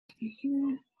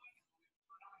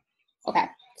Okay,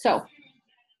 so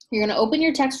you're going to open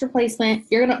your text replacement.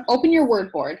 You're going to open your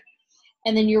word board,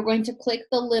 and then you're going to click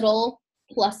the little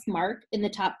plus mark in the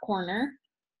top corner.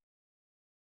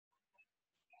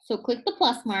 So click the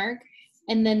plus mark,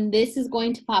 and then this is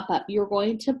going to pop up. You're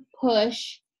going to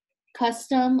push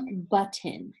custom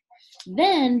button.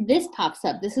 Then this pops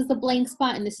up. This is the blank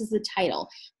spot, and this is the title.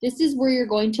 This is where you're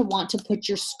going to want to put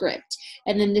your script,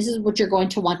 and then this is what you're going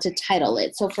to want to title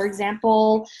it. So for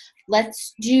example,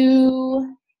 let's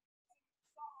do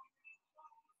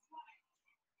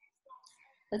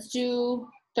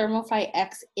Thermofy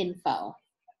X info.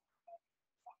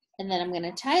 And then I'm going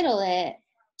to title it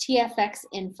TFX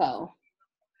info.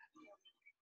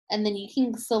 And then you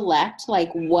can select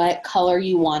like what color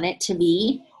you want it to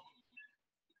be.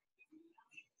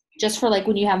 Just for like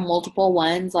when you have multiple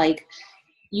ones, like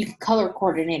you can color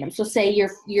coordinate them. So say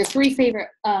your three favorite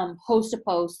host to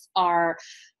posts are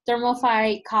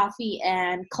Thermofy, coffee,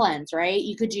 and cleanse, right?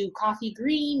 You could do coffee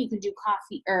green, you could do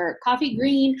coffee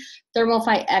green,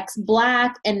 Thermofy X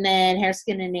black, and then hair,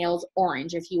 skin, and nails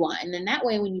orange if you want. And then that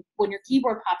way when your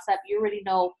keyboard pops up, you already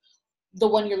know the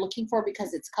one you're looking for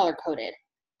because it's color coded.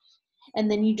 And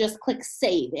then you just click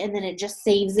save, and then it just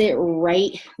saves it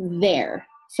right there.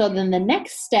 So then the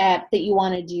next step that you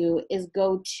want to do is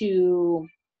go to,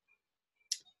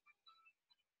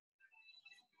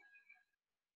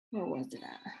 where was it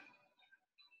at?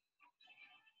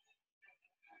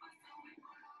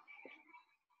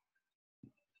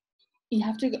 You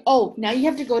have to go, oh, now you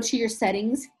have to go to your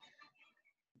settings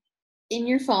in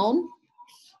your phone.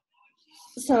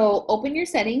 So open your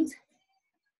settings,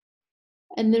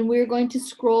 and then we're going to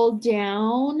scroll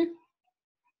down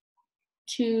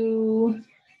to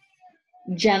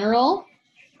general.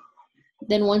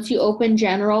 Then once you open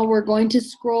general, we're going to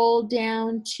scroll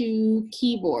down to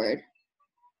keyboard,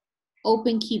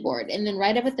 open keyboard. And then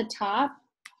right up at the top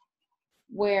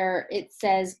where it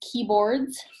says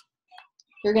keyboards,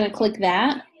 you're going to click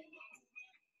that.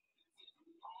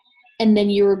 And then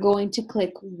you're going to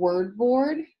click word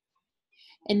board.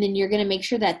 And then you're going to make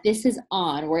sure that this is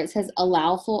on where it says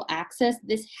allow full access.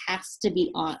 This has to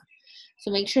be on.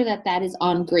 So make sure that that is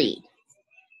on green.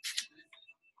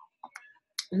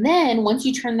 And then once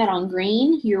you turn that on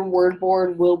green, your word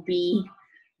board will be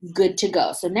good to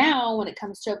go. So now when it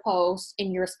comes to a post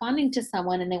and you're responding to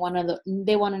someone and they want to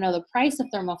know the price of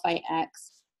Thermofy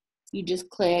X, you just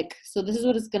click. So this is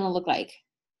what it's going to look like.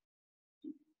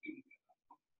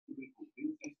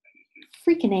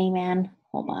 Freaking A, man.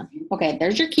 Hold on. Okay,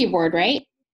 there's your keyboard, right?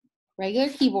 Regular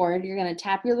keyboard. You're going to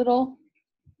tap your little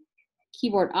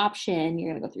keyboard option.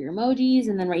 You're going to go through your emojis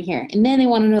and then right here. And then they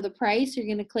want to know the price. You're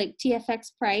going to click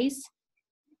TFX price.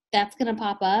 That's going to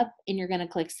pop up and you're going to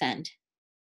click send.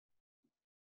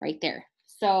 Right there.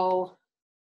 So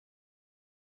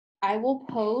I will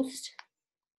post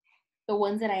the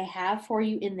ones that I have for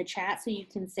you in the chat so you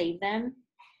can save them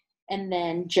and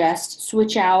then just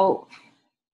switch out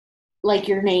like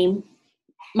your name,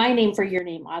 my name for your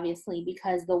name, obviously,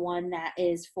 because the one that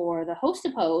is for the host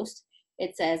to post,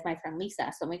 it says my friend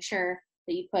Lisa. So make sure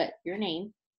that you put your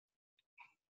name.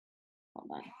 Hold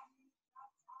on.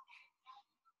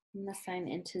 I'm gonna sign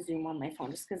into Zoom on my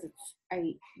phone just because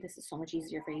this is so much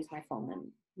easier if I use my phone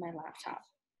than my laptop.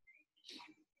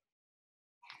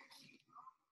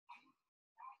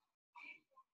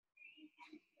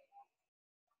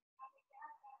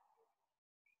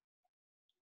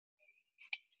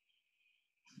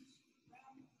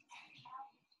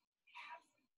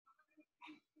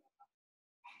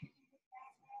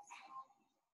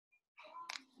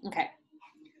 Okay,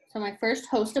 so my first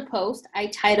host to post, I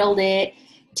titled it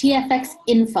TFX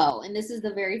info, and this is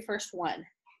the very first one.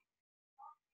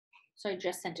 So I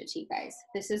just sent it to you guys.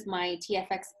 This is my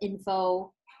TFX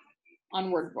info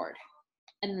on WordBoard.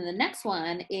 And then the next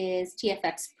one is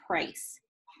TFX price.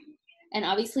 And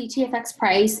obviously TFX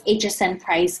price, HSN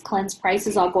price, cleanse price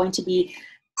is all going to be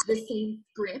the same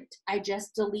script. I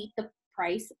just delete the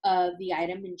price of the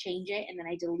item and change it, and then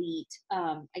I delete,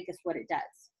 I guess, what it does.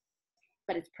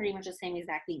 But it's pretty much the same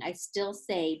exact thing. I still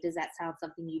say, does that sound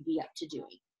something you'd be up to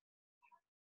doing?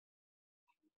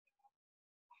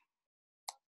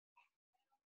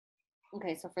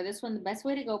 Okay, so for this one, the best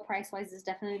way to go price-wise is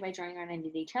definitely by joining our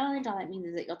 90-day challenge. All that means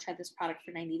is that you'll try this product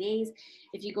for 90 days.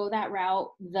 If you go that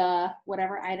route, the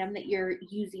whatever item that you're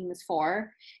using this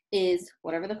for is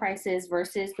whatever the price is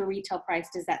versus the retail price.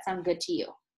 Does that sound good to you?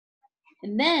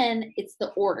 And then it's the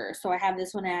order. So I have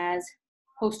this one as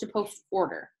post-to-post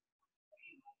order.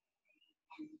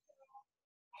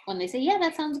 When they say, yeah,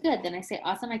 that sounds good, then I say,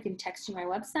 awesome, I can text you my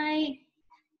website.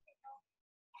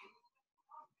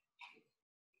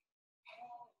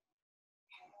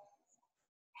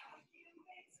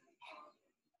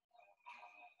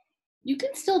 You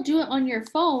can still do it on your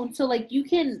phone. So like you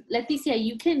can, Leticia,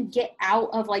 you can get out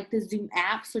of like the Zoom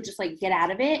app. So just like get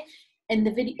out of it and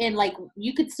the video, and like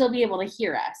you could still be able to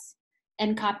hear us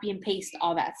and copy and paste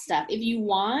all that stuff. If you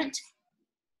want,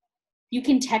 you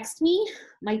can text me.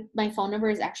 My phone number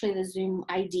is actually the Zoom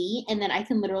ID, and then I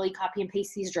can literally copy and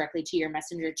paste these directly to your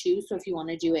messenger too. So if you want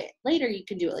to do it later, you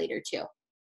can do it later too.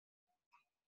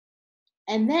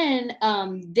 And then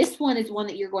this one is one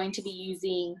that you're going to be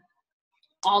using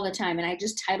all the time. And I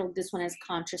just titled this one as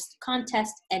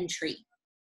contest entry.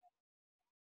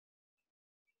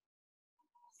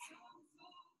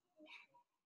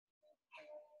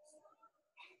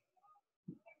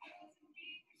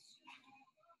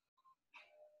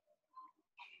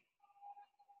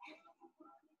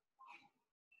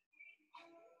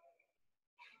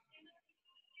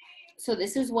 So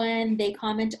this is when they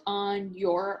comment on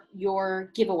your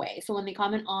giveaway. So when they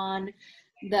comment on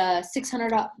the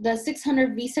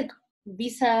 600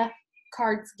 Visa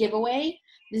cards giveaway,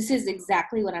 this is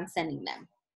exactly what I'm sending them.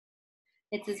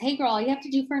 It says, hey girl, all you have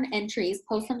to do for an entry is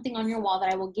post something on your wall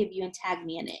that I will give you and tag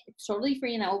me in it. It's totally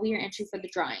free and that will be your entry for the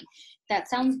drawing. That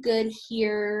sounds good.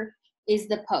 Here is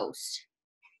the post.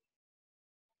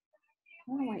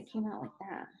 I don't know why it came out like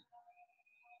that.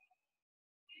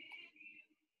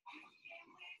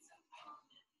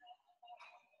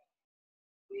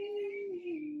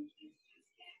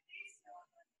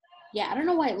 Yeah, I don't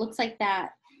know why it looks like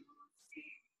that,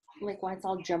 like why it's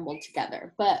all jumbled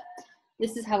together, but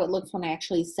this is how it looks when I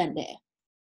actually send it.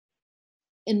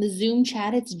 In the Zoom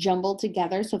chat, it's jumbled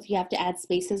together. So if you have to add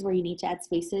spaces where you need to add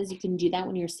spaces, you can do that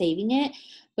when you're saving it.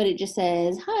 But it just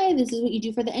says, hi, this is what you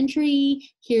do for the entry.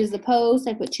 Here's the post.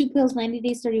 I put 2 pills, 90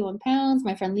 days, 31 pounds.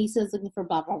 My friend Lisa is looking for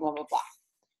blah, blah, blah, blah, blah.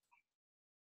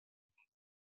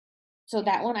 So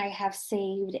that one I have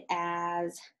saved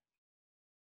as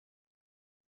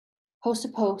post to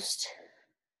post.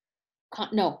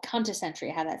 No, contest entry.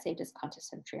 I have that saved as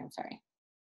contest entry. I'm sorry.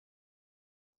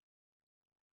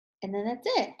 And then that's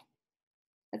it.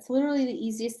 That's literally the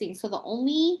easiest thing. So the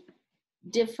only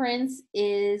difference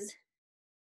is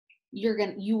you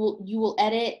will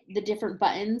edit the different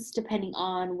buttons depending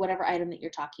on whatever item that you're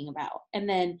talking about. And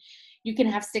then you can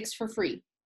have 6 for free.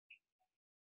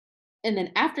 And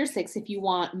then after 6, if you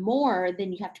want more,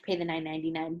 then you have to pay the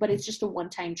 $9.99, but it's just a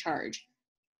one-time charge.